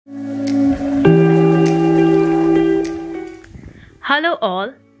Hello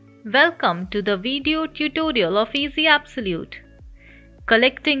all, welcome to the video tutorial of eZee Absolute.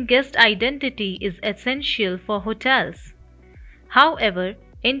 Collecting guest identity is essential for hotels. However,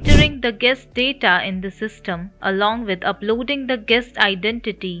 entering the guest data in the system along with uploading the guest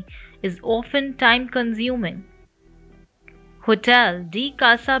identity is often time-consuming. Hotel de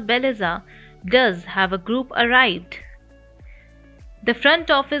Casa Belleza does have a group arrived. The front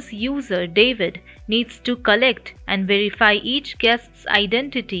office user David needs to collect and verify each guest's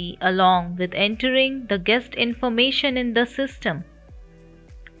identity along with entering the guest information in the system.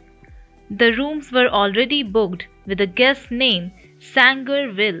 The rooms were already booked with a guest name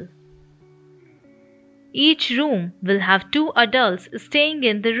Sangerville. Each room will have 2 adults staying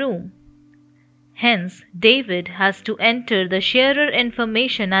in the room. Hence, David has to enter the sharer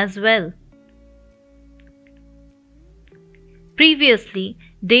information as well. Previously,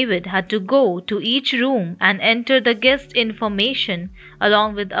 David had to go to each room and enter the guest information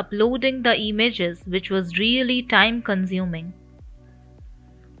along with uploading the images, which was really time-consuming.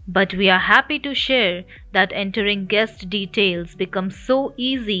 But we are happy to share that entering guest details becomes so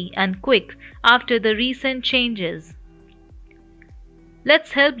easy and quick after the recent changes.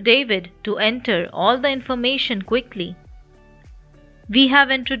 Let's help David to enter all the information quickly. We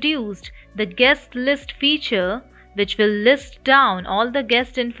have introduced the guest list feature, which will list down all the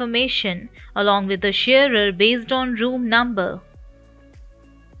guest information along with the sharer based on room number.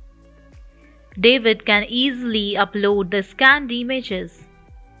 David can easily upload the scanned images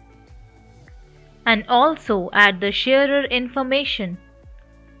and also add the sharer information.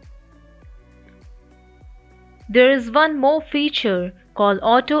 There is one more feature called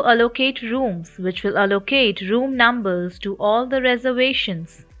Auto Allocate Rooms, which will allocate room numbers to all the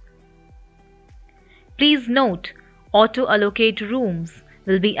reservations. Please note, Auto Allocate Rooms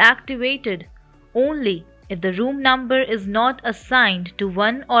will be activated only if the room number is not assigned to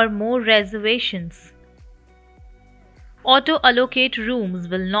one or more reservations. Auto Allocate Rooms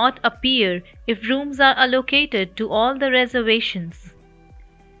will not appear if rooms are allocated to all the reservations.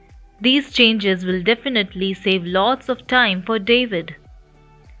 These changes will definitely save lots of time for David.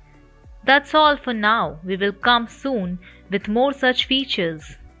 That's all for now. We will come soon with more such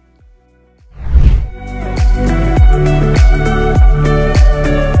features.